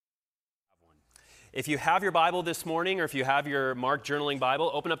If you have your Bible this morning, or if you have your Mark journaling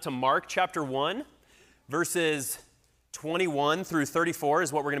Bible, open up to Mark chapter 1, verses 21 through 34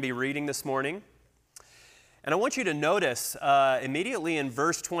 is what we're going to be reading this morning. And I want you to notice immediately in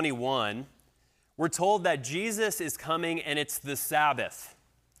verse 21, we're told that Jesus is coming and it's the Sabbath.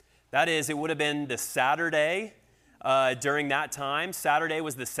 That is, it would have been the Saturday during that time. Saturday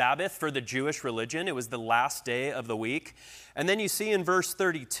was the Sabbath for the Jewish religion. It was the last day of the week. And then you see in verse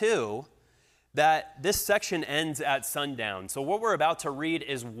 32 that this section ends at sundown. So what we're about to read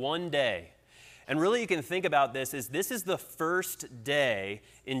is one day. And really you can think about this is the first day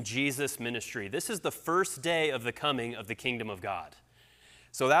in Jesus' ministry. This is the first day of the coming of the kingdom of God.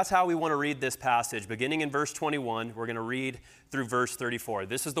 So that's how we want to read this passage. Beginning in verse 21, we're going to read through verse 34.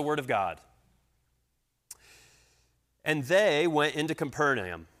 This is the word of God. And they went into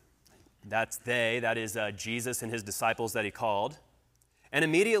Capernaum. That is Jesus and his disciples that he called. And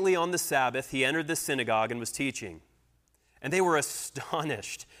immediately on the Sabbath, he entered the synagogue and was teaching. And they were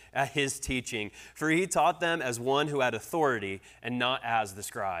astonished at his teaching, for he taught them as one who had authority and not as the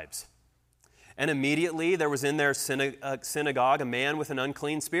scribes. And immediately there was in their synagogue a man with an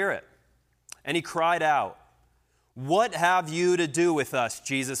unclean spirit. And he cried out, "What have you to do with us,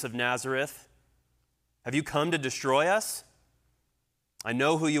 Jesus of Nazareth? Have you come to destroy us? I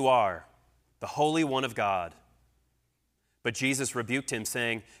know who you are, the Holy One of God." But Jesus rebuked him,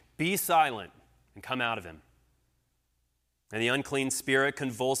 saying, "Be silent and come out of him." And the unclean spirit,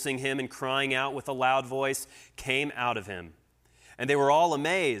 convulsing him and crying out with a loud voice, came out of him. And they were all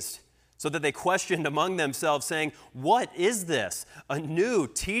amazed, so that they questioned among themselves, saying, "What is this? A new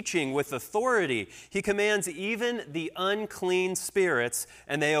teaching with authority. He commands even the unclean spirits,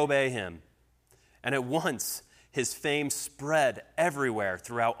 and they obey him." And at once his fame spread everywhere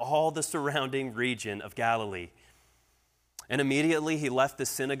throughout all the surrounding region of Galilee. And immediately he left the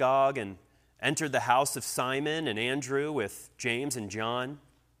synagogue and entered the house of Simon and Andrew with James and John.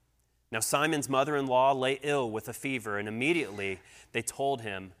 Now Simon's mother-in-law lay ill with a fever, and immediately they told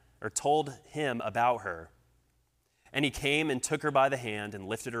him about her. And he came and took her by the hand and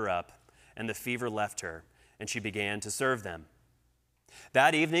lifted her up, and the fever left her, and she began to serve them.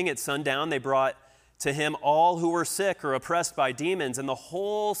 That evening at sundown they brought to him all who were sick or oppressed by demons, and the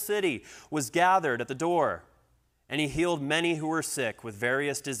whole city was gathered at the door. And he healed many who were sick with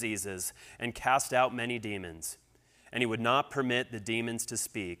various diseases and cast out many demons. And he would not permit the demons to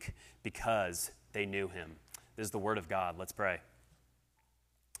speak because they knew him. This is the word of God. Let's pray.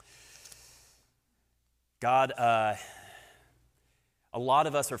 God, a lot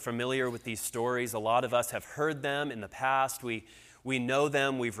of us are familiar with these stories. A lot of us have heard them in the past. We know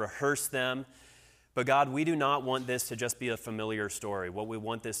them. We've rehearsed them. But God, we do not want this to just be a familiar story. What we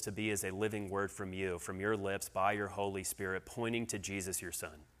want this to be is a living word from you, from your lips, by your Holy Spirit, pointing to Jesus, your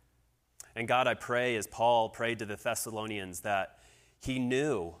Son. And God, I pray, as Paul prayed to the Thessalonians, that he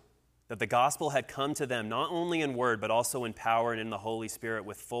knew that the gospel had come to them, not only in word, but also in power and in the Holy Spirit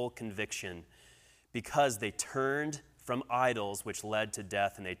with full conviction, because they turned from idols which led to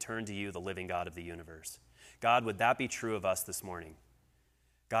death, and they turned to you, the living God of the universe. God, would that be true of us this morning?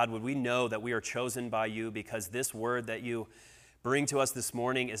 God, would we know that we are chosen by you, because this word that you bring to us this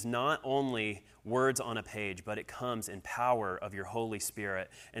morning is not only words on a page, but it comes in power of your Holy Spirit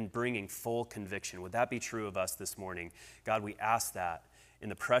and bringing full conviction. Would that be true of us this morning? God, we ask that in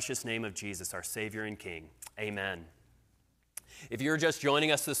the precious name of Jesus, our Savior and King. Amen. If you're just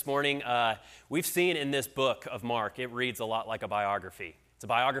joining us this morning, we've seen in this book of Mark, it reads a lot like a biography. It's a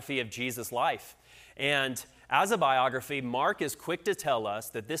biography of Jesus' life. And as a biography, Mark is quick to tell us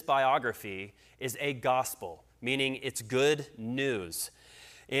that this biography is a gospel, meaning it's good news.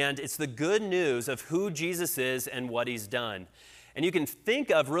 And it's the good news of who Jesus is and what he's done. And you can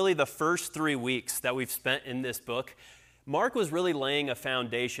think of really the first 3 weeks that we've spent in this book. Mark was really laying a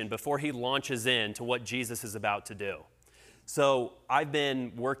foundation before he launches into what Jesus is about to do. So I've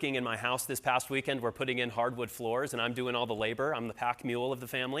been working in my house this past weekend. We're putting in hardwood floors, and I'm doing all the labor. I'm the pack mule of the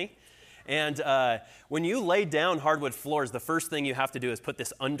family. And when you lay down hardwood floors, the first thing you have to do is put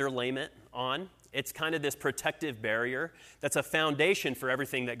this underlayment on. It's kind of this protective barrier that's a foundation for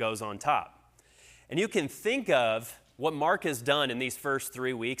everything that goes on top. And you can think of what Mark has done in these first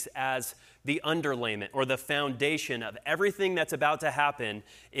 3 weeks as the underlayment or the foundation of everything that's about to happen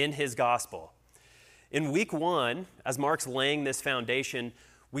in his gospel. In week 1, as Mark's laying this foundation,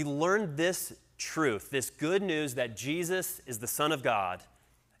 we learned this truth, this good news that Jesus is the Son of God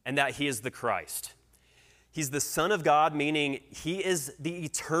and that he is the Christ. He's the Son of God, meaning he is the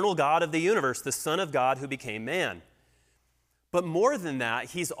eternal God of the universe, the Son of God who became man. But more than that,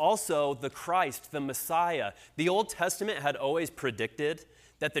 he's also the Christ, the Messiah. The Old Testament had always predicted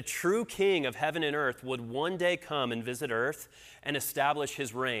that the true king of heaven and earth would one day come and visit earth and establish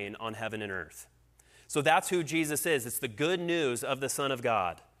his reign on heaven and earth. So that's who Jesus is. It's the good news of the Son of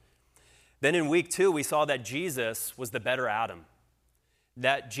God. Then in week 2, we saw that Jesus was the better Adam.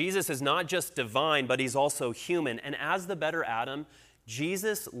 That Jesus is not just divine, but he's also human. And as the better Adam,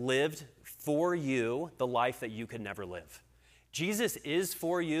 Jesus lived for you the life that you could never live. Jesus is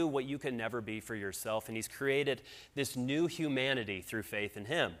for you what you can never be for yourself, and he's created this new humanity through faith in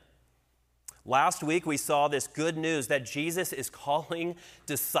him. Last week, we saw this good news that Jesus is calling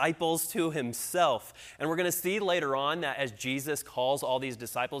disciples to himself. And we're going to see later on that as Jesus calls all these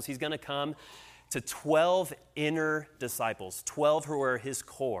disciples, he's going to come to 12 inner disciples, 12 who are his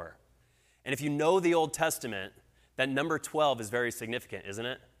core. And if you know the Old Testament, that number 12 is very significant, isn't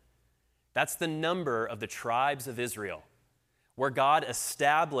it? That's the number of the tribes of Israel, where God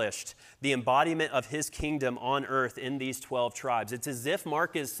established the embodiment of his kingdom on earth in these 12 tribes. It's as if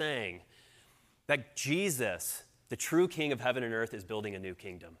Mark is saying that Jesus, the true king of heaven and earth, is building a new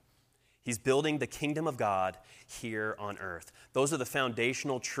kingdom. He's building the kingdom of God here on earth. Those are the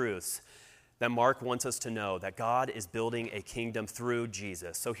foundational truths that Mark wants us to know, that God is building a kingdom through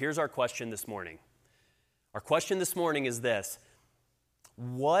Jesus. So here's our question this morning. Our question this morning is this: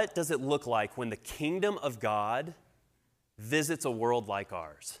 what does it look like when the kingdom of God visits a world like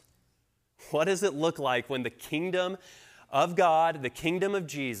ours? What does it look like when the kingdom of God, the kingdom of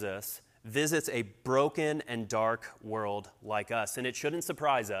Jesus, visits a broken and dark world like us? And it shouldn't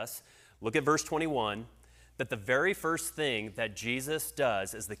surprise us. Look at verse 21, that the very first thing that Jesus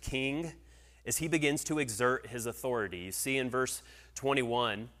does as the king is he begins to exert his authority. You see in verse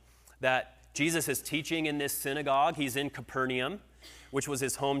 21 that Jesus is teaching in this synagogue. He's in Capernaum, which was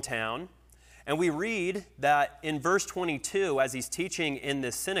his hometown. And we read that in verse 22, as he's teaching in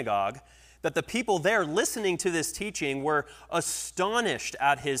this synagogue, that the people there listening to this teaching were astonished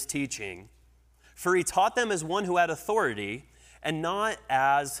at his teaching, for he taught them as one who had authority and not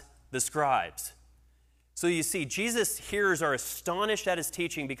as the scribes. So you see, Jesus' hearers are astonished at his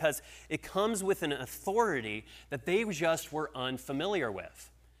teaching because it comes with an authority that they just were unfamiliar with.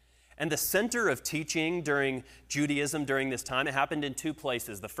 And the center of teaching during Judaism during this time, it happened in 2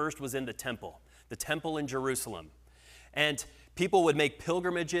 places. The first was in the temple in Jerusalem. And people would make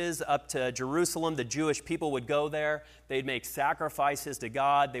pilgrimages up to Jerusalem. The Jewish people would go there. They'd make sacrifices to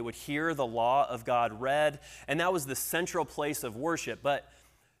God. They would hear the law of God read. And that was the central place of worship. But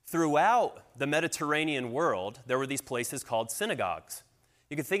throughout the Mediterranean world, there were these places called synagogues.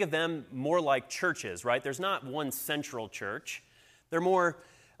 You can think of them more like churches, right? There's not one central church. They're more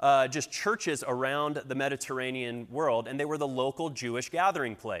just churches around the Mediterranean world, and they were the local Jewish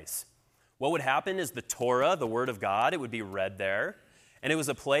gathering place. What would happen is the Torah, the Word of God, it would be read there, and it was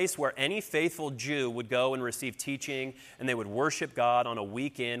a place where any faithful Jew would go and receive teaching, and they would worship God on a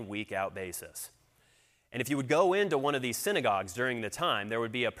week-in, week-out basis. And if you would go into one of these synagogues during the time, there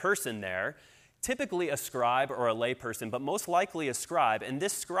would be a person there, typically a scribe or a lay person, but most likely a scribe, and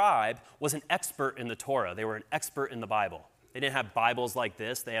this scribe was an expert in the Torah. They were an expert in the Bible. They didn't have Bibles like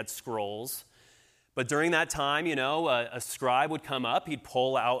this. They had scrolls. But during that time, a scribe would come up, he'd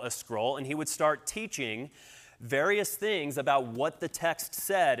pull out a scroll, and he would start teaching various things about what the text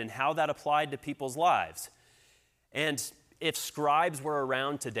said and how that applied to people's lives. And if scribes were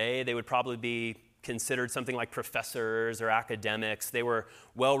around today, they would probably be considered something like professors or academics. They were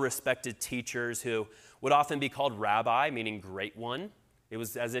well-respected teachers who would often be called rabbi, meaning great one. It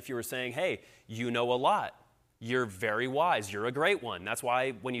was as if you were saying, hey, you know a lot. You're very wise. You're a great one. That's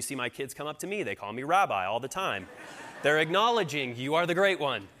why when you see my kids come up to me, they call me rabbi all the time. They're acknowledging you are the great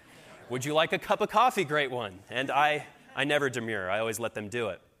one. Would you like a cup of coffee, great one? And I never demur. I always let them do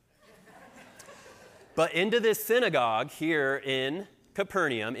it. But into this synagogue here in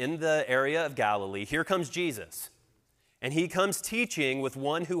Capernaum, in the area of Galilee, here comes Jesus. And he comes teaching with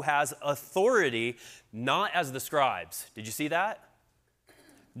one who has authority, not as the scribes. Did you see that?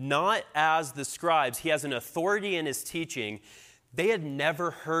 Not as the scribes. He has an authority in his teaching they had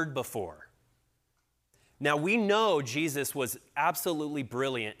never heard before. Now, we know Jesus was absolutely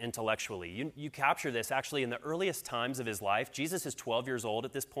brilliant intellectually. You capture this actually in the earliest times of his life. Jesus is 12 years old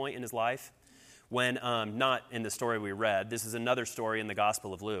at this point in his life. When, not in the story we read, this is another story in the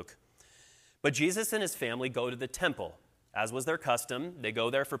Gospel of Luke. But Jesus and his family go to the temple. As was their custom, they go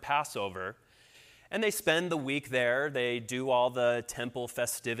there for Passover, and they spend the week there. They do all the temple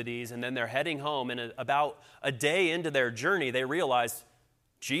festivities, and then they're heading home, and about a day into their journey, they realize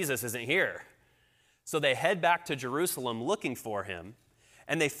Jesus isn't here. So they head back to Jerusalem looking for him,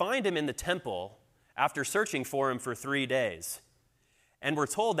 and they find him in the temple after searching for him for 3 days. And we're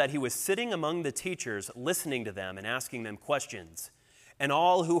told that he was sitting among the teachers, listening to them and asking them questions. and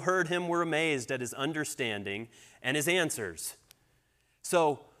all who heard him were amazed at his understanding and his answers.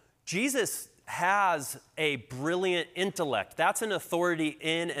 So Jesus has a brilliant intellect. That's an authority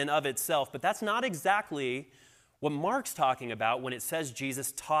in and of itself, but that's not exactly what Mark's talking about when it says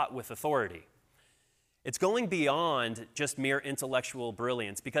Jesus taught with authority. It's going beyond just mere intellectual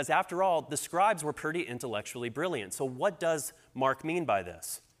brilliance, because after all, the scribes were pretty intellectually brilliant. So what does Mark mean by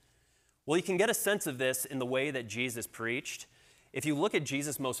this? Well, you can get a sense of this in the way that Jesus preached. If you look at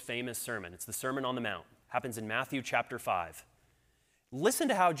Jesus' most famous sermon, it's the Sermon on the Mount. It happens in Matthew chapter 5. Listen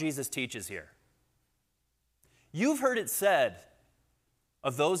to how Jesus teaches here. You've heard it said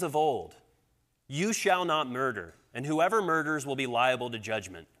of those of old, you shall not murder, and whoever murders will be liable to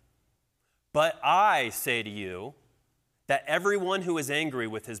judgment. But I say to you that everyone who is angry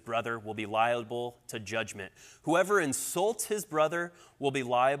with his brother will be liable to judgment. Whoever insults his brother will be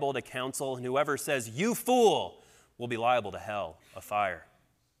liable to counsel, and whoever says, you fool, will be liable to hell, a fire.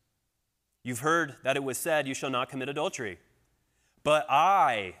 You've heard that it was said, you shall not commit adultery. But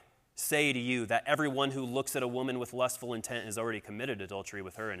I say to you that everyone who looks at a woman with lustful intent has already committed adultery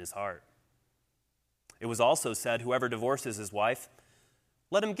with her in his heart. It was also said, whoever divorces his wife,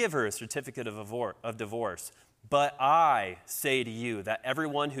 let him give her a certificate of divorce. But I say to you that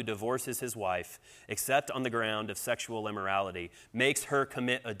everyone who divorces his wife, except on the ground of sexual immorality, makes her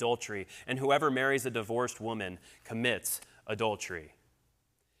commit adultery, and whoever marries a divorced woman commits adultery.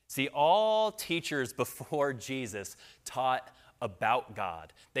 See, all teachers before Jesus taught about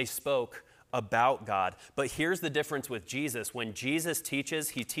God. They spoke about God. But here's the difference with Jesus. When Jesus teaches,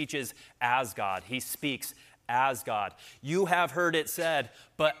 he teaches as God. He speaks as God. You have heard it said,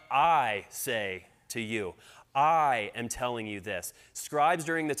 but I say to you. I am telling you this. Scribes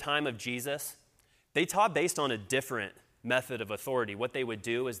during the time of Jesus, they taught based on a different method of authority. What they would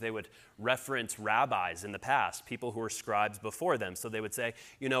do is they would reference rabbis in the past, people who were scribes before them. So they would say,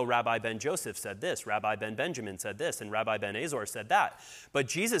 Rabbi Ben Joseph said this, Rabbi Ben Benjamin said this, and Rabbi Ben Azor said that. But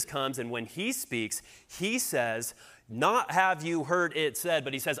Jesus comes, and when he speaks, he says, not have you heard it said,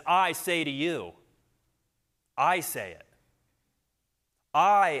 but he says, I say to you. I say it.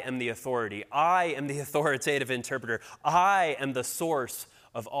 I am the authority. I am the authoritative interpreter. I am the source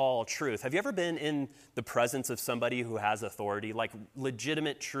of all truth. Have you ever been in the presence of somebody who has authority, like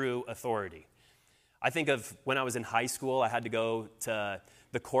legitimate, true authority? I think of when I was in high school, I had to go to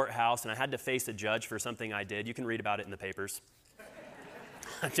the courthouse and I had to face a judge for something I did. You can read about it in the papers.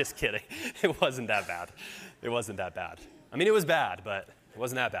 I'm just kidding. It wasn't that bad. It wasn't that bad. I mean, it was bad, but it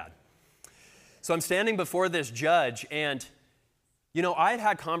wasn't that bad. So I'm standing before this judge, and I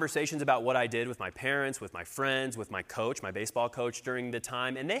had conversations about what I did with my parents, with my friends, with my coach, my baseball coach during the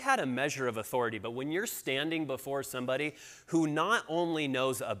time, and they had a measure of authority. But when you're standing before somebody who not only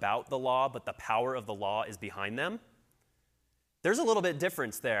knows about the law, but the power of the law is behind them, there's a little bit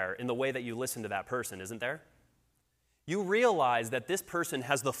difference there in the way that you listen to that person, isn't there? You realize that this person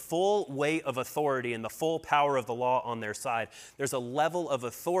has the full weight of authority and the full power of the law on their side. There's a level of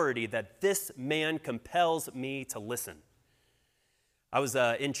authority that this man compels me to listen. I was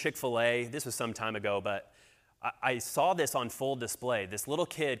in Chick-fil-A, this was some time ago, but I saw this on full display. This little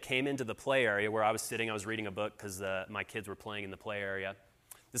kid came into the play area where I was sitting. I was reading a book because my kids were playing in the play area.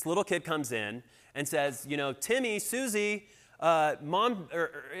 This little kid comes in and says, Timmy, Susie, Mom,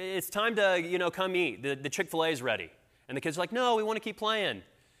 it's time to, come eat. The Chick-fil-A is ready. And the kid's like, no, we want to keep playing.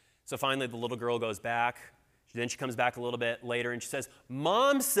 So finally the little girl goes back. Then she comes back a little bit later and she says,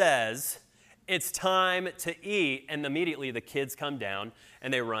 Mom says it's time to eat. And immediately the kids come down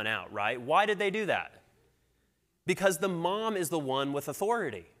and they run out, right? Why did they do that? Because the mom is the one with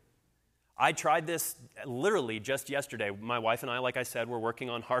authority. I tried this literally just yesterday. My wife and I, like I said, we're working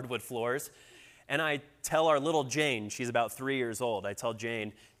on hardwood floors. And I tell our little Jane, she's about 3 years old, I tell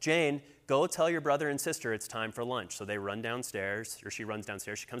Jane, go tell your brother and sister it's time for lunch. So they run downstairs, or she runs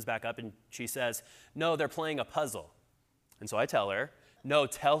downstairs. She comes back up and she says, no, they're playing a puzzle. And so I tell her, no,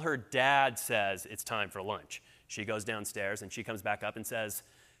 tell her dad says it's time for lunch. She goes downstairs and she comes back up and says,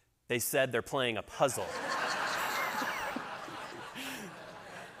 they said they're playing a puzzle.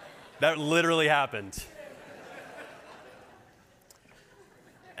 That literally happened.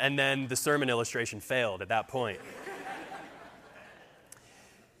 And then the sermon illustration failed at that point.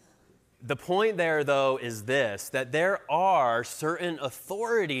 The point there, though, is this, that there are certain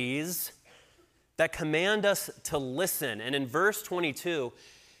authorities that command us to listen. And in verse 22,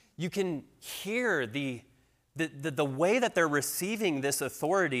 you can hear the way that they're receiving this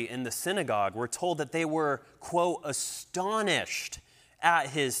authority in the synagogue. We're told that they were, quote, astonished at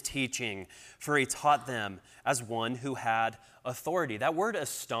his teaching, for he taught them as one who had authority. That word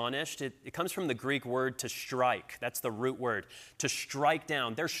astonished, it comes from the Greek word to strike. That's the root word, to strike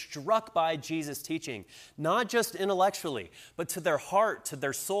down. They're struck by Jesus' teaching, not just intellectually, but to their heart, to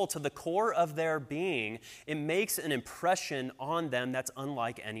their soul, to the core of their being. It makes an impression on them that's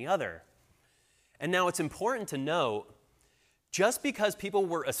unlike any other. And now it's important to note, just because people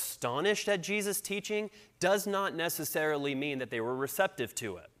were astonished at Jesus' teaching does not necessarily mean that they were receptive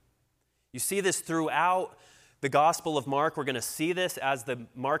to it. You see this throughout the Gospel of Mark. We're going to see this as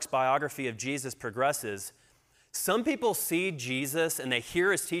Mark's biography of Jesus progresses. Some people see Jesus and they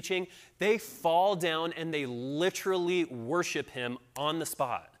hear his teaching, they fall down and they literally worship him on the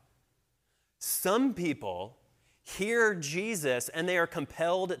spot. Some people hear Jesus and they are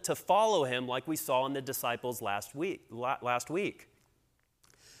compelled to follow him, like we saw in the disciples last week.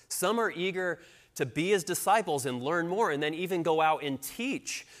 Some are eager to be his disciples and learn more and then even go out and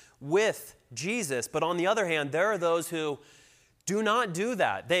teach with Jesus. But on the other hand, there are those who do not do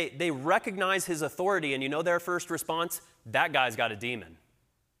that. They recognize his authority, and you know their first response? That guy's got a demon.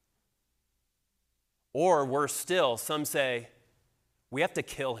 Or worse still, some say, we have to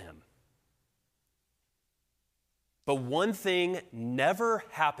kill him. But one thing never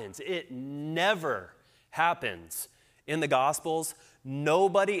happens. It never happens in the Gospels.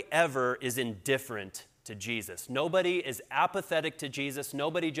 Nobody ever is indifferent to Jesus. Nobody is apathetic to Jesus.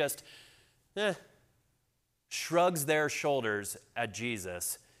 Nobody just shrugs their shoulders at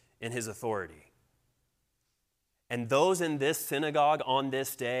Jesus in his authority. And those in this synagogue on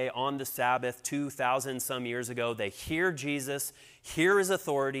this day, on the Sabbath, 2,000 some years ago, they hear Jesus, hear his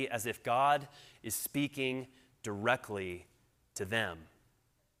authority as if God is speaking directly to them.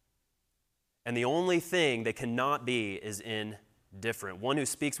 And the only thing they cannot be is indifferent. One who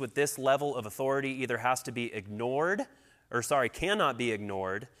speaks with this level of authority either has to be ignored, cannot be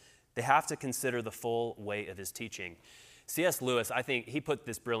ignored. They have to consider the full weight of his teaching. C.S. Lewis, I think he put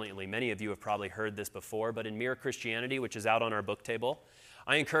this brilliantly. Many of you have probably heard this before, but in Mere Christianity, which is out on our book table,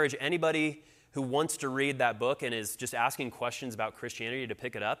 I encourage anybody who wants to read that book and is just asking questions about Christianity to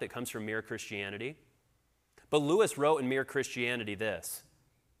pick it up. It comes from Mere Christianity. But Lewis wrote in Mere Christianity this: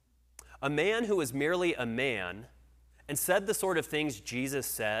 a man who was merely a man and said the sort of things Jesus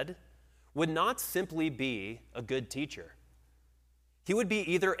said would not simply be a good teacher. He would be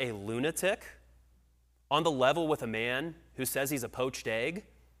either a lunatic on the level with a man who says he's a poached egg,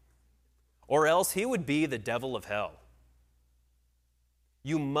 or else he would be the devil of hell.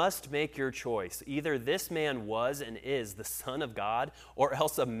 You must make your choice. Either this man was and is the Son of God, or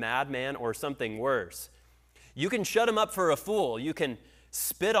else a madman or something worse. You can shut him up for a fool. You can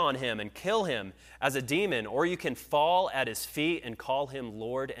spit on him and kill him as a demon, or you can fall at his feet and call him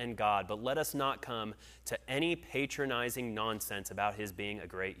Lord and God. But let us not come to any patronizing nonsense about his being a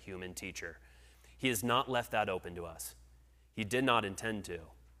great human teacher. He has not left that open to us. He did not intend to.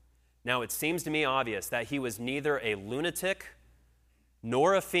 Now, it seems to me obvious that he was neither a lunatic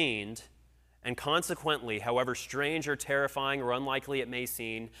nor a fiend, and consequently, however strange or terrifying or unlikely it may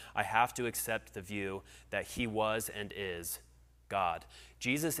seem, I have to accept the view that he was and is God.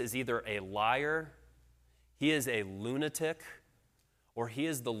 Jesus is either a liar, he is a lunatic, or he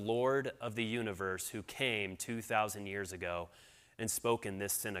is the Lord of the universe who came 2,000 years ago and spoke in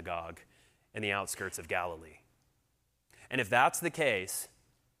this synagogue in the outskirts of Galilee. And if that's the case,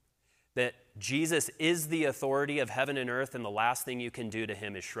 that Jesus is the authority of heaven and earth, and the last thing you can do to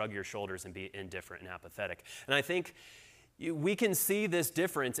him is shrug your shoulders and be indifferent and apathetic. And I think we can see this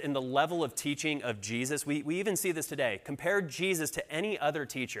difference in the level of teaching of Jesus. We even see this today. Compare Jesus to any other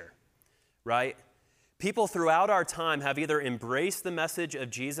teacher, right? People throughout our time have either embraced the message of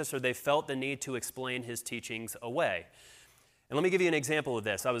Jesus or they felt the need to explain his teachings away. And let me give you an example of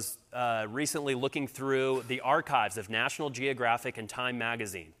this. I was recently looking through the archives of National Geographic and Time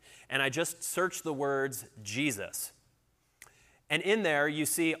magazine, and I just searched the words Jesus. And in there, you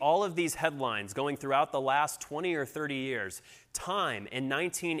see all of these headlines going throughout the last 20 or 30 years. Time in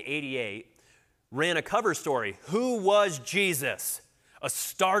 1988 ran a cover story, "Who was Jesus?" A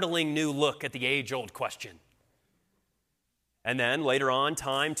startling new look at the age-old question. And then later on,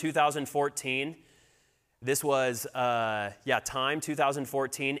 Time 2014, this was, Time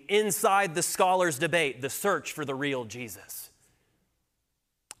 2014, "Inside the Scholars' Debate, the Search for the Real Jesus."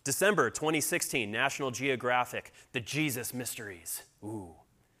 December 2016, National Geographic, "The Jesus Mysteries." Ooh.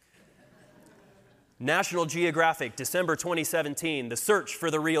 National Geographic, December 2017, "The Search for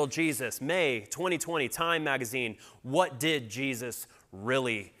the Real Jesus." May 2020, Time magazine, "What did Jesus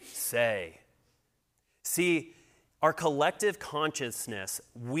really say?" See, Our collective consciousness,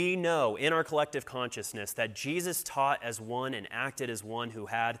 we know in our collective consciousness that Jesus taught as one and acted as one who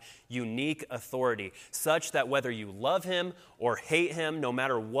had unique authority, such that whether you love him or hate him, no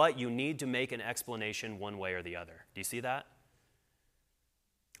matter what, you need to make an explanation one way or the other. Do you see that?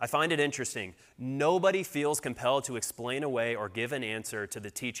 I find it interesting. Nobody feels compelled to explain away or give an answer to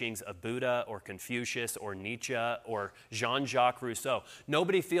the teachings of Buddha or Confucius or Nietzsche or Jean-Jacques Rousseau.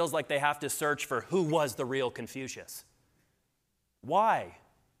 Nobody feels like they have to search for who was the real Confucius. Why?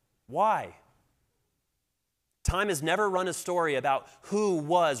 Why? Time has never run a story about who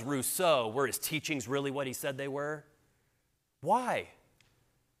was Rousseau. Were his teachings really what he said they were? Why?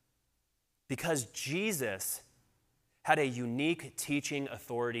 Because Jesus had a unique teaching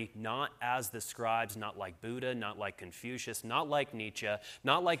authority, not as the scribes, not like Buddha, not like Confucius, not like Nietzsche,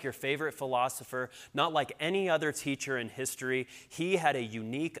 not like your favorite philosopher, not like any other teacher in history. He had a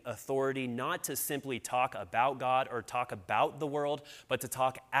unique authority not to simply talk about God or talk about the world, but to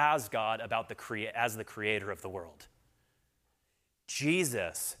talk as God about as the creator of the world.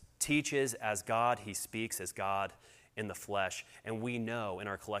 Jesus teaches as God. He speaks as God in the flesh. And we know in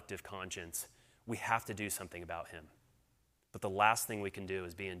our collective conscience, we have to do something about him. But the last thing we can do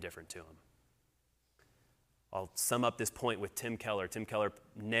is be indifferent to him. I'll sum up this point with Tim Keller. Tim Keller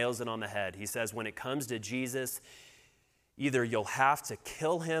nails it on the head. He says, when it comes to Jesus, either you'll have to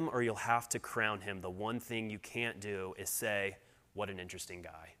kill him or you'll have to crown him. The one thing you can't do is say, what an interesting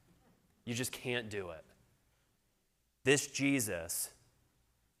guy. You just can't do it. This Jesus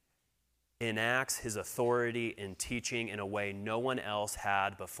enacts his authority in teaching in a way no one else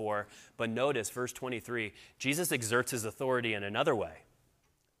had before. But notice, verse 23, Jesus exerts his authority in another way.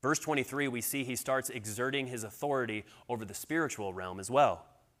 Verse 23, we see he starts exerting his authority over the spiritual realm as well.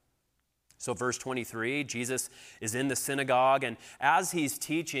 So verse 23, Jesus is in the synagogue, and as he's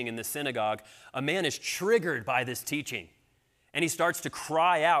teaching in the synagogue, a man is triggered by this teaching. And he starts to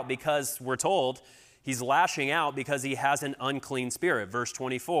cry out because we're told he's lashing out because he has an unclean spirit. Verse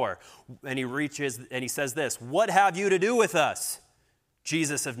 24. And he reaches and he says this, "What have you to do with us,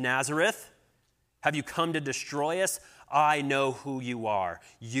 Jesus of Nazareth? Have you come to destroy us? I know who you are.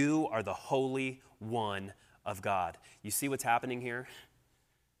 You are the Holy One of God." You see what's happening here?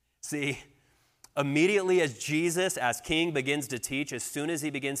 See, immediately as Jesus, as king, begins to teach, as soon as he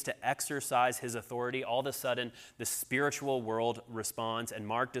begins to exercise his authority, all of a sudden the spiritual world responds, and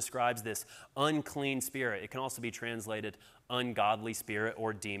Mark describes this unclean spirit. It can also be translated ungodly spirit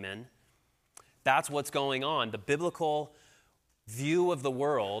or demon. That's what's going on. The biblical view of the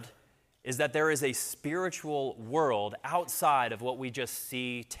world is that there is a spiritual world outside of what we just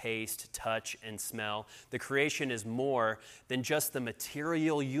see, taste, touch, and smell. The creation is more than just the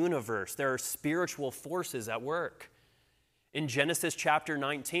material universe. There are spiritual forces at work. In Genesis chapter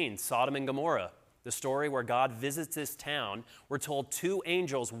 19, Sodom and Gomorrah, the story where God visits this town, we're told 2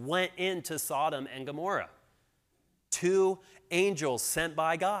 angels went into Sodom and Gomorrah. 2 angels sent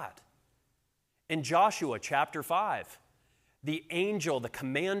by God. In Joshua chapter 5, the angel, the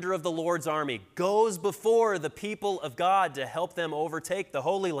commander of the Lord's army, goes before the people of God to help them overtake the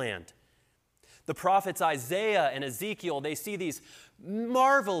Holy Land. The prophets Isaiah and Ezekiel, they see these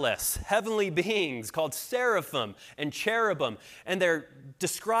marvelous heavenly beings called seraphim and cherubim, and they're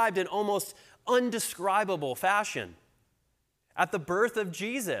described in almost undescribable fashion. At the birth of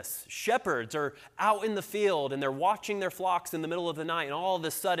Jesus, shepherds are out in the field and they're watching their flocks in the middle of the night, and all of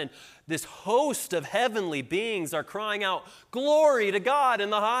a sudden, this host of heavenly beings are crying out, "Glory to God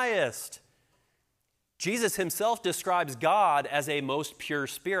in the highest." Jesus himself describes God as a most pure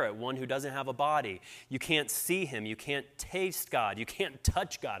spirit, one who doesn't have a body. You can't see him. You can't taste God. You can't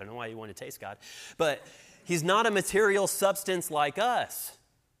touch God. I don't know why you want to taste God. But he's not a material substance like us.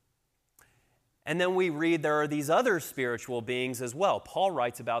 And then we read there are these other spiritual beings as well. Paul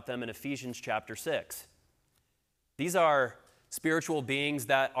writes about them in Ephesians chapter 6. These are spiritual beings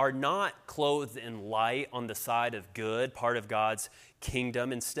that are not clothed in light on the side of good, part of God's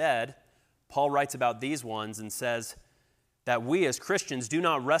kingdom. Instead, Paul writes about these ones and says that we as Christians do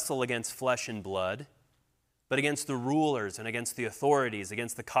not wrestle against flesh and blood, but against the rulers and against the authorities,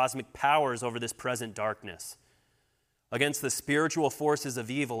 against the cosmic powers over this present darkness, against the spiritual forces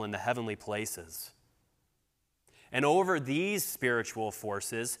of evil in the heavenly places. And over these spiritual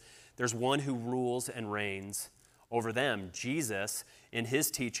forces, there's one who rules and reigns over them. Jesus, in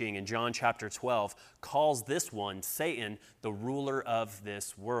his teaching in John chapter 12, calls this one, Satan, the ruler of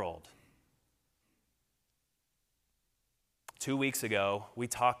this world. 2 weeks ago, we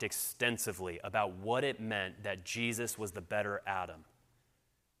talked extensively about what it meant that Jesus was the better Adam.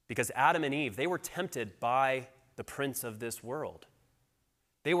 Because Adam and Eve, they were tempted by the prince of this world.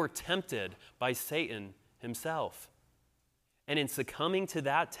 They were tempted by Satan himself. And in succumbing to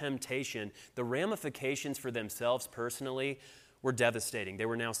that temptation, the ramifications for themselves personally were devastating. They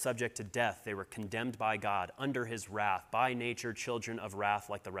were now subject to death. They were condemned by God under his wrath, by nature children of wrath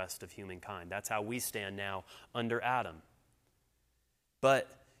like the rest of humankind. That's how we stand now under Adam. But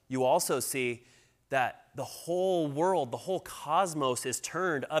you also see that the whole world, the whole cosmos is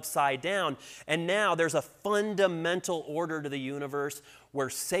turned upside down. And now there's a fundamental order to the universe where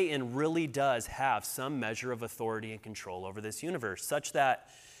Satan really does have some measure of authority and control over this universe, such that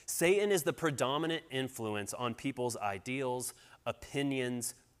Satan is the predominant influence on people's ideals,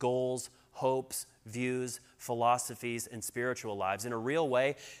 opinions, goals, hopes, views, philosophies, and spiritual lives. In a real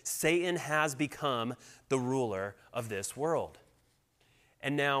way, Satan has become the ruler of this world.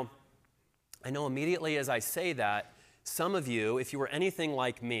 And now, I know immediately as I say that, some of you, if you were anything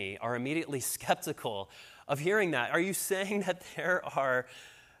like me, are immediately skeptical of hearing that. Are you saying that there are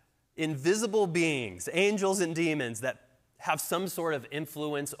invisible beings, angels and demons, that have some sort of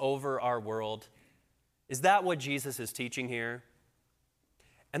influence over our world? Is that what Jesus is teaching here?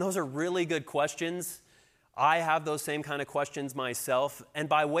 And those are really good questions. I have those same kind of questions myself. And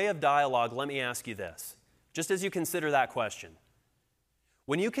by way of dialogue, let me ask you this, just as you consider that question.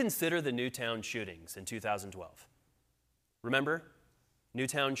 When you consider the Newtown shootings in 2012, remember?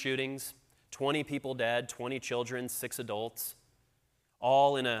 Newtown shootings, 20 people dead, 20 children, 6 adults,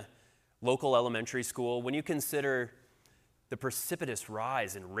 all in a local elementary school. When you consider the precipitous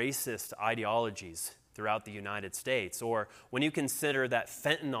rise in racist ideologies throughout the United States, or when you consider that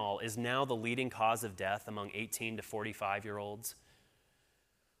fentanyl is now the leading cause of death among 18 to 45-year-olds,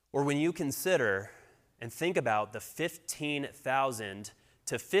 or when you consider and think about the 15,000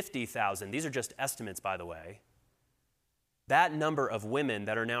 to 50,000, these are just estimates, by the way, that number of women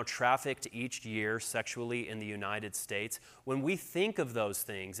that are now trafficked each year sexually in the United States, when we think of those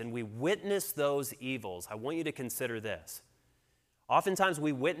things and we witness those evils, I want you to consider this. Oftentimes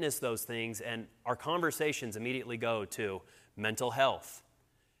we witness those things and our conversations immediately go to mental health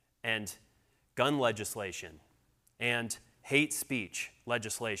and gun legislation and hate speech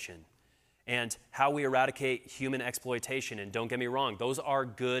legislation and how we eradicate human exploitation. And don't get me wrong, those are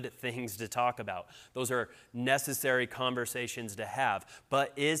good things to talk about. Those are necessary conversations to have.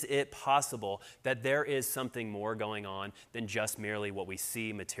 But is it possible that there is something more going on than just merely what we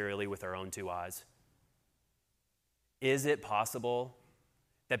see materially with our own two eyes? Is it possible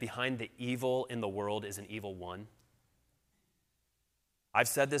that behind the evil in the world is an evil one? I've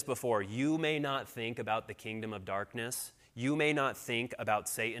said this before. You may not think about the kingdom of darkness. You may not think about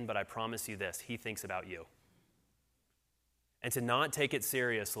Satan, but I promise you this, he thinks about you. And to not take it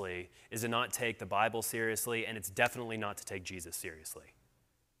seriously is to not take the Bible seriously, and it's definitely not to take Jesus seriously.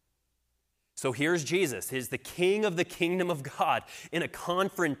 So here's Jesus, he's the king of the kingdom of God in a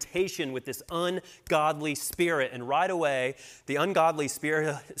confrontation with this ungodly spirit. And right away, the ungodly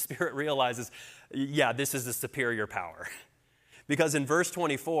spirit realizes, yeah, this is a superior power. Because in verse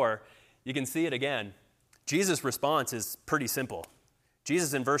 24, you can see it again. Jesus' response is pretty simple.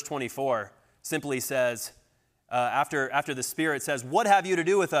 Jesus in verse 24 simply says, after the Spirit says, "What have you to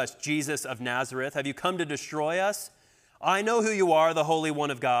do with us, Jesus of Nazareth? Have you come to destroy us? I know who you are, the Holy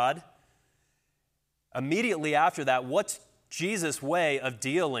One of God." Immediately after that, what's Jesus' way of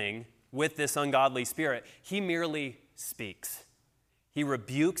dealing with this ungodly spirit? He merely speaks. He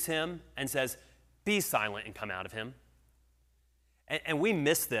rebukes him and says, "Be silent and come out of him." And we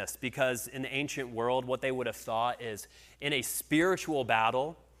miss this because in the ancient world, what they would have thought is in a spiritual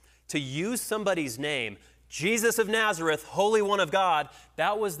battle, to use somebody's name, Jesus of Nazareth, Holy One of God,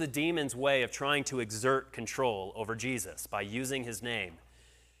 that was the demon's way of trying to exert control over Jesus by using his name.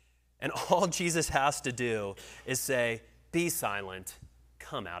 And all Jesus has to do is say, "Be silent,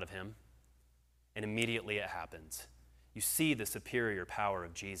 come out of him." And immediately it happens. You see the superior power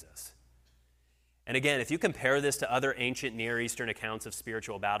of Jesus. And again, if you compare this to other ancient Near Eastern accounts of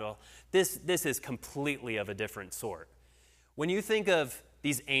spiritual battle, this is completely of a different sort. When you think of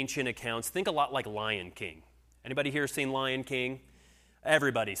these ancient accounts, think a lot like Lion King. Anybody here seen Lion King?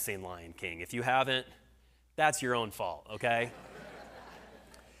 Everybody's seen Lion King. If you haven't, that's your own fault, okay?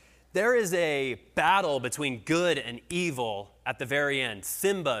 There is a battle between good and evil at the very end.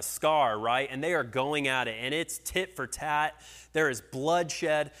 Simba, Scar, right? And they are going at it, and it's tit for tat. There is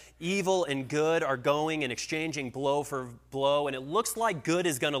bloodshed. Evil and good are going and exchanging blow for blow, and it looks like good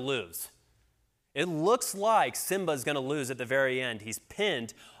is going to lose. It looks like Simba is going to lose at the very end. He's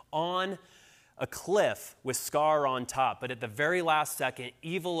pinned on a cliff with Scar on top, but at the very last second,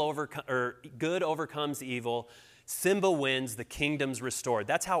 good overcomes evil. Simba wins, the kingdom's restored.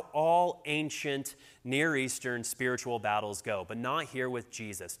 That's how all ancient Near Eastern spiritual battles go, but not here with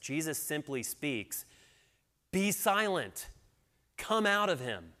Jesus. Jesus simply speaks, Be silent. Come out of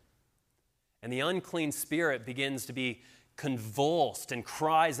him. And the unclean spirit begins to be convulsed and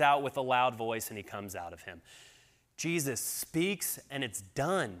cries out with a loud voice, and he comes out of him. Jesus speaks, and it's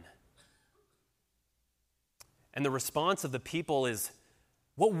done. And the response of the people is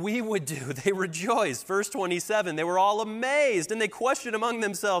what we would do. They rejoiced. Verse 27, they were all amazed, and they questioned among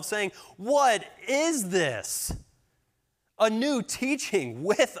themselves, saying, "What is this? A new teaching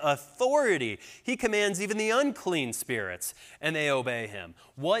with authority. He commands even the unclean spirits, and they obey him."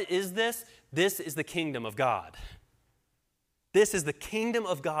 What is this? This is the kingdom of God. This is the kingdom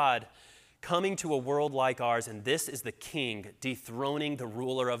of God coming to a world like ours, and this is the king dethroning the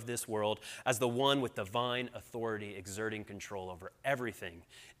ruler of this world as the one with divine authority exerting control over everything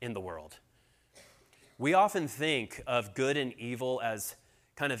in the world. We often think of good and evil as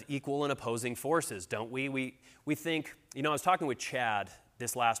kind of equal and opposing forces, don't we? We think, I was talking with Chad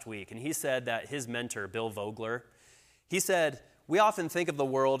this last week, and he said that his mentor, Bill Vogler, he said, we often think of the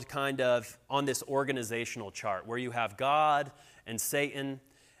world kind of on this organizational chart where you have God and Satan,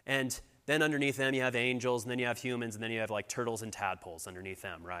 and then underneath them you have angels, and then you have humans, and then you have like turtles and tadpoles underneath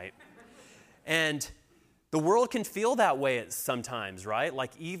them, right? And the world can feel that way sometimes, right?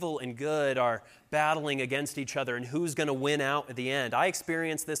 Like evil and good are battling against each other, and who's going to win out at the end? I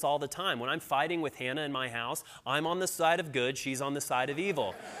experience this all the time. When I'm fighting with Hannah in my house, I'm on the side of good, she's on the side of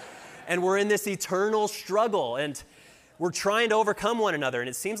evil. And we're in this eternal struggle, and we're trying to overcome one another. And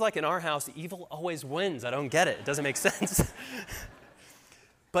it seems like in our house, evil always wins. I don't get it. It doesn't make sense.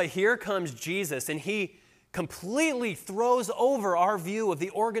 But here comes Jesus, and he completely throws over our view of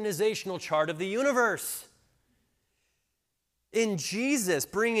the organizational chart of the universe. In Jesus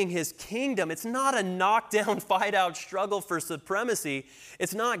bringing his kingdom, it's not a knockdown, fight-out struggle for supremacy.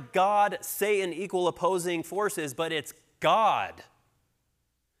 It's not God, Satan, equal opposing forces, but it's God.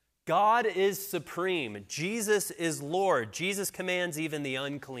 God is supreme. Jesus is Lord. Jesus commands even the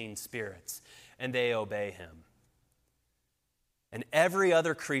unclean spirits, and they obey him. And every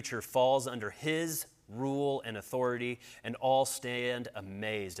other creature falls under his rule and authority, and all stand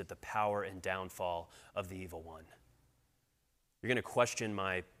amazed at the power and downfall of the evil one. You're going to question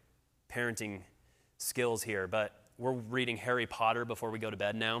my parenting skills here, but we're reading Harry Potter before we go to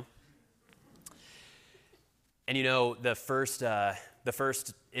bed now. And the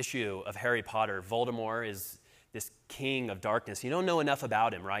first issue of Harry Potter, Voldemort is this king of darkness. You don't know enough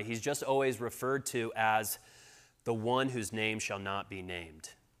about him, right? He's just always referred to as the one whose name shall not be named,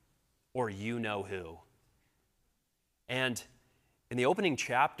 or you know who. And in the opening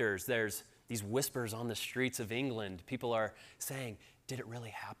chapters, there's these whispers on the streets of England. People are saying, did it really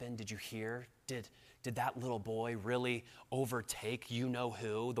happen? Did you hear? Did that little boy really overtake you know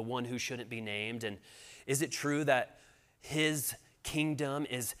who, the one who shouldn't be named? And is it true that his kingdom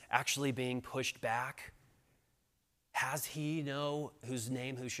is actually being pushed back? Has he whose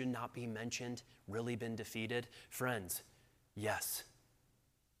name who should not be mentioned really been defeated? Friends, yes,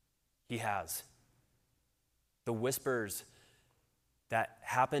 he has. The whispers that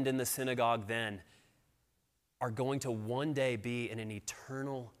happened in the synagogue then are going to one day be in an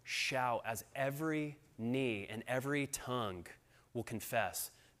eternal shout as every knee and every tongue will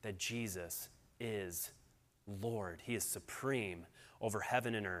confess that Jesus is Lord. He is supreme over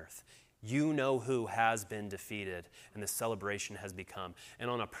heaven and earth. You know who has been defeated, and the celebration has become. And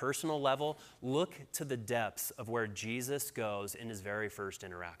on a personal level, look to the depths of where Jesus goes in his very first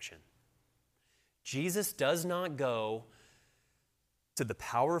interaction. Jesus does not go to the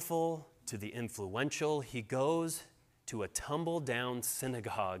powerful, to the influential. He goes to a tumble-down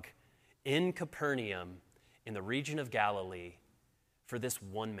synagogue in Capernaum in the region of Galilee for this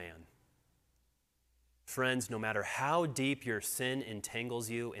one man. Friends, no matter how deep your sin entangles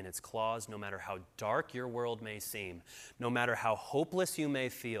you in its claws, no matter how dark your world may seem, no matter how hopeless you may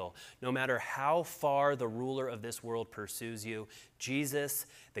feel, no matter how far the ruler of this world pursues you, Jesus,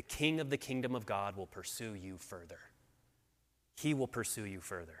 the King of the kingdom of God, will pursue you further. He will pursue you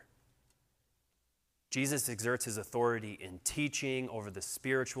further. Jesus exerts his authority in teaching over the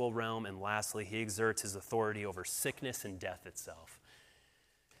spiritual realm, and lastly, he exerts his authority over sickness and death itself.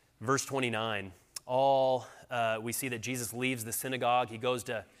 Verse 29, we see that Jesus leaves the synagogue. He goes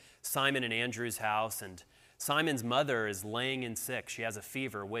to Simon and Andrew's house, and Simon's mother is laying in sick. She has a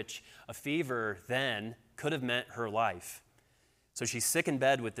fever, which a fever then could have meant her life. So she's sick in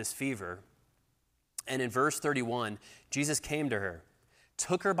bed with this fever. And in verse 31, Jesus came to her,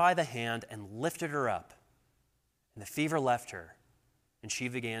 took her by the hand, and lifted her up. And the fever left her, and she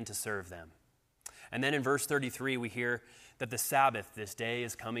began to serve them. And then in verse 33, we hear that the Sabbath this day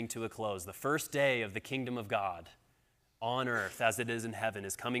is coming to a close, the first day of the kingdom of God. on earth as it is in heaven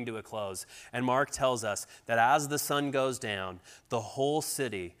is coming to a close. And Mark tells us that as the sun goes down, the whole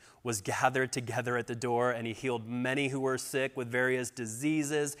city was gathered together at the door, and he healed many who were sick with various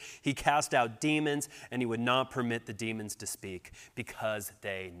diseases. He cast out demons, and he would not permit the demons to speak because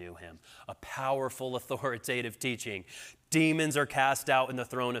they knew him. A powerful, authoritative teaching. Demons are cast out and the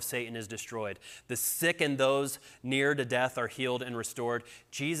throne of Satan is destroyed. The sick and those near to death are healed and restored.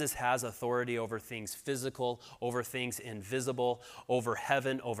 Jesus has authority over things physical, over things invisible, over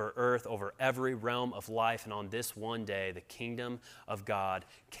heaven, over earth, over every realm of life. And on this one day, the kingdom of God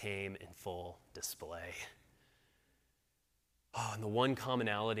came in full display. Oh, and the one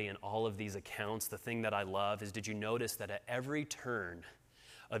commonality in all of these accounts, the thing that I love is, did you notice that at every turn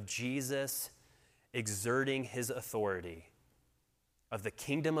of Jesus exerting his authority of the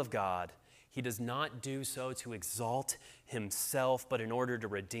kingdom of God, he does not do so to exalt himself, but in order to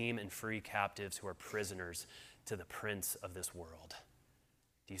redeem and free captives who are prisoners to the prince of this world.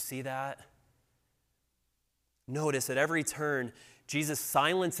 Do you see that? Notice at every turn, Jesus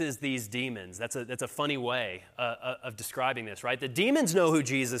silences these demons. That's a funny way of describing this, right? The demons know who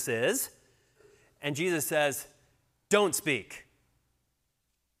Jesus is, and Jesus says, don't speak.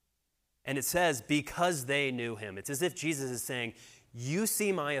 And it says, because they knew him. It's as if Jesus is saying, you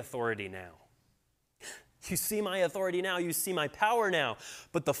see my authority now. You see my authority now. You see my power now.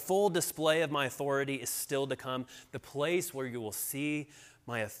 But the full display of my authority is still to come. The place where you will see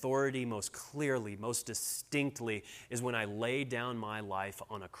my authority most clearly, most distinctly, is when I lay down my life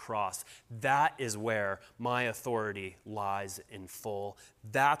on a cross. That is where my authority lies in full.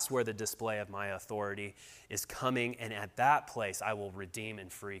 That's where the display of my authority is coming. And at that place, I will redeem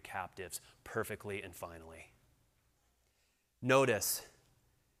and free captives perfectly and finally. Notice,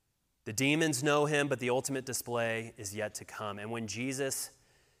 the demons know him, but the ultimate display is yet to come. And when Jesus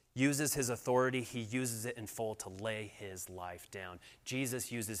uses his authority, he uses it in full to lay his life down. Jesus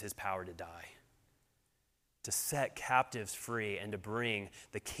uses his power to die, to set captives free, and to bring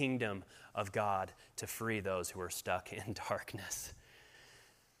the kingdom of God to free those who are stuck in darkness.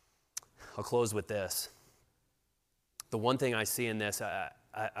 I'll close with this. The one thing I see in this,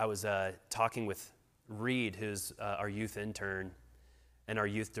 I was talking with Reed, who's our youth intern and our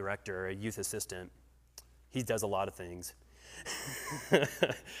youth director, a youth assistant. He does a lot of things.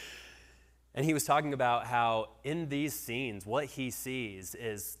 And he was talking about how in these scenes, what he sees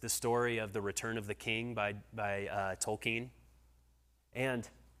is the story of the Return of the King by Tolkien. And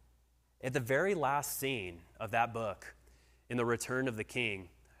at the very last scene of that book, in the Return of the King,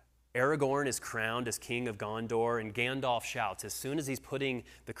 Aragorn is crowned as king of Gondor, and Gandalf shouts, as soon as he's putting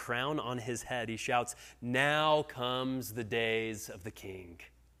the crown on his head, he shouts, "Now comes the days of the king."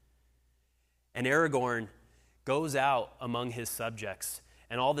 And Aragorn goes out among his subjects,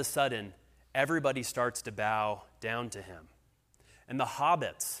 and all of a sudden, everybody starts to bow down to him. And the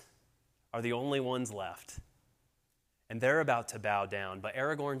hobbits are the only ones left. And they're about to bow down, but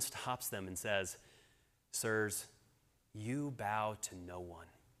Aragorn stops them and says, "Sirs, you bow to no one."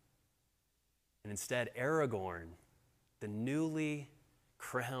 And instead, Aragorn, the newly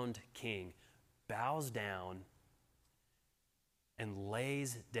crowned king, bows down and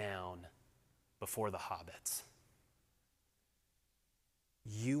lays down before the hobbits.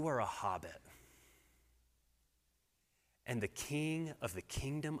 You are a hobbit. And the king of the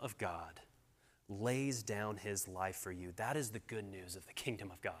kingdom of God lays down his life for you. That is the good news of the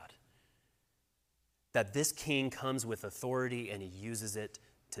kingdom of God. That this king comes with authority and he uses it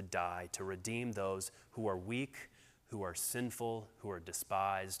to die, to redeem those who are weak, who are sinful, who are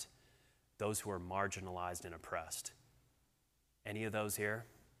despised, those who are marginalized and oppressed. Any of those here?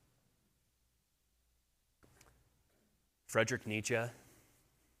 Friedrich Nietzsche,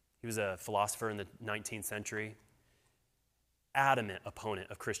 he was a philosopher in the 19th century, adamant opponent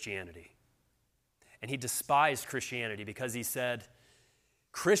of Christianity. And he despised Christianity because he said,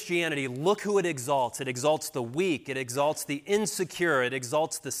 Christianity, look who it exalts. It exalts the weak. It exalts the insecure. It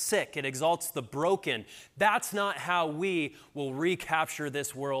exalts the sick. It exalts the broken. That's not how we will recapture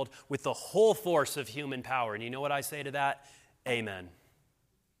this world with the whole force of human power. And you know what I say to that? Amen.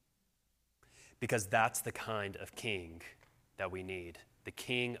 Because that's the kind of king that we need. The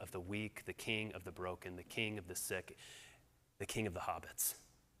king of the weak, the king of the broken, the king of the sick, the king of the hobbits.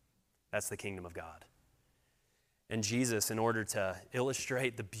 That's the kingdom of God. And Jesus, in order to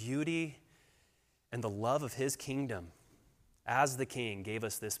illustrate the beauty and the love of his kingdom as the king, gave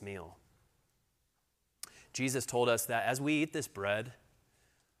us this meal. Jesus told us that as we eat this bread,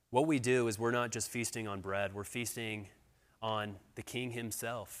 what we do is we're not just feasting on bread, we're feasting on the king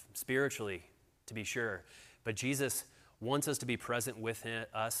himself, spiritually, to be sure. But Jesus wants us to be present with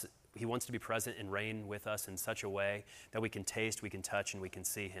He wants to be present and reign with us in such a way that we can taste, we can touch, and we can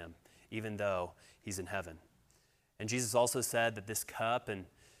see him, even though he's in heaven. And Jesus also said that this cup and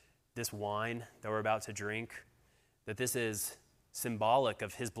this wine that we're about to drink, that this is symbolic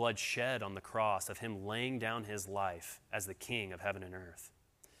of his blood shed on the cross, of him laying down his life as the king of heaven and earth.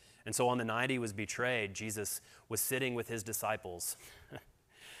 And so on the night he was betrayed, Jesus was sitting with his disciples,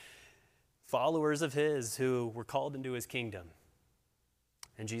 followers of his who were called into his kingdom.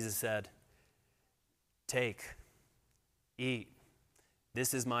 And Jesus said, "Take, eat,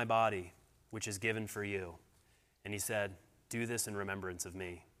 this is my body, which is given for you." And he said, "Do this in remembrance of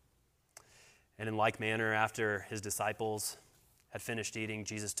me." And in like manner, after his disciples had finished eating,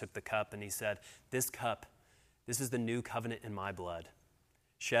 Jesus took the cup and he said, "This cup, this is the new covenant in my blood,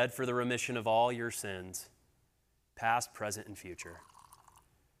 shed for the remission of all your sins, past, present, and future."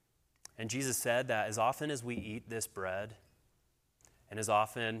 And Jesus said that as often as we eat this bread and as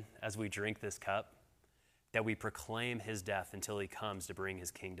often as we drink this cup, that we proclaim his death until he comes to bring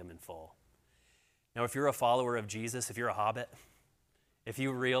his kingdom in full. Now, if you're a follower of Jesus, if you're a hobbit, if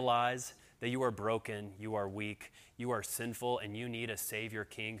you realize that you are broken, you are weak, you are sinful, and you need a Savior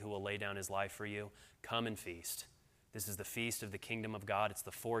King who will lay down his life for you, come and feast. This is the feast of the kingdom of God. It's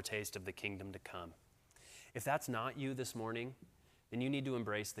the foretaste of the kingdom to come. If that's not you this morning, then you need to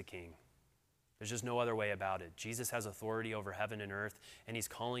embrace the King. There's just no other way about it. Jesus has authority over heaven and earth, and he's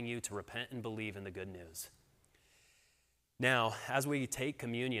calling you to repent and believe in the good news. Now, as we take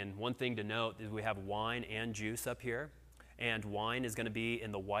communion, one thing to note is we have wine and juice up here. And wine is going to be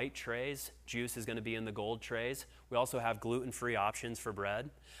in the white trays. Juice is going to be in the gold trays. We also have gluten-free options for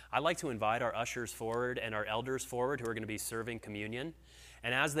bread. I'd like to invite our ushers forward and our elders forward who are going to be serving communion.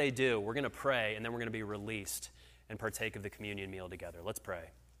 And as they do, we're going to pray, and then we're going to be released and partake of the communion meal together. Let's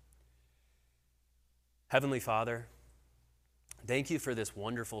pray. Heavenly Father, thank you for this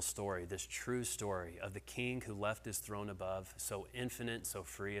wonderful story, this true story of the King who left his throne above, so infinite, so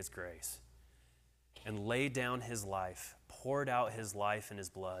free as grace, and laid down his life, poured out his life and his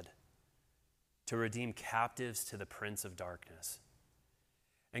blood to redeem captives to the prince of darkness.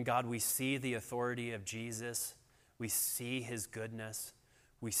 And God, we see the authority of Jesus. We see his goodness.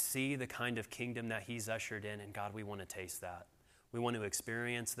 We see the kind of kingdom that he's ushered in. And God, we want to taste that. We want to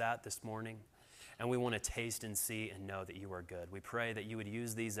experience that this morning. And we want to taste and see and know that you are good. We pray that you would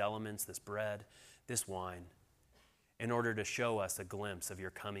use these elements, this bread, this wine, in order to show us a glimpse of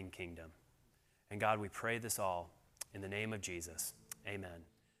your coming kingdom. And God, we pray this all in the name of Jesus. Amen.